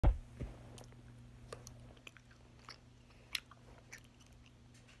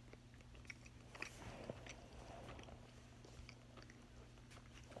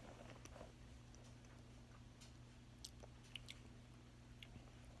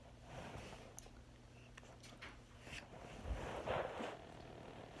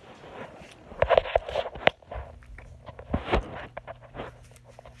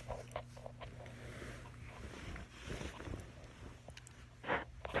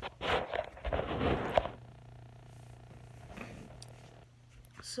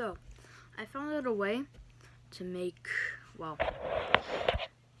So, I found out a way to make, well,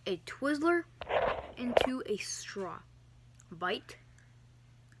 a Twixxler into a straw. Bite.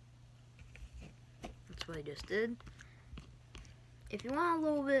 That's what I just did. If you want a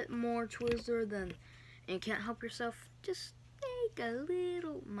little bit more Twixxler and you can't help yourself, just take a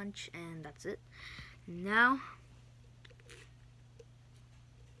little munch and that's it. Now,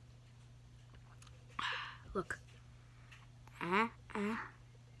 look.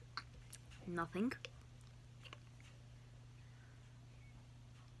 Nothing.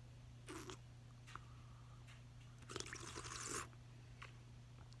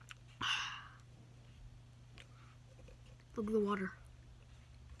 Look at the water.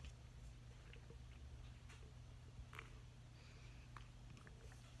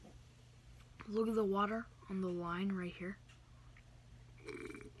 Look at the water on the line right here.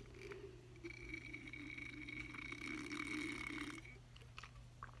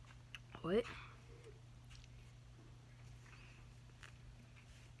 Wait.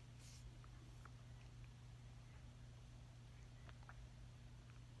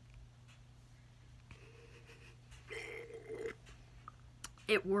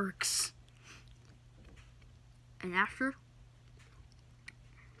 It works. And after,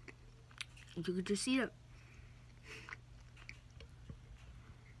 you could just eat it.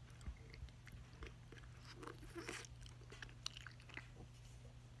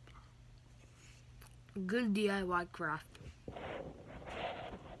 Good DIY craft.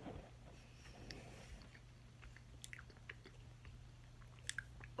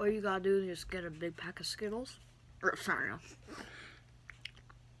 All you gotta do is just get a big pack of Skittles. Or, sorry, no.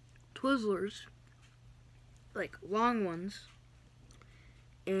 Twixxlers. Like, long ones.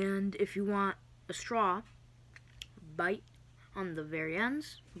 And if you want a straw, bite on the very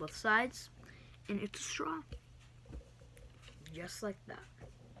ends, both sides, and it's a straw. Just like that.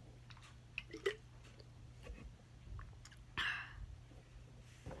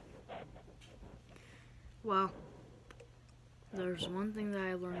 Well, there's one thing that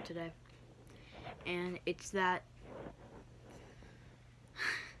I learned today, and it's that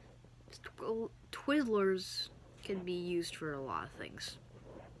Twixxlers can be used for a lot of things.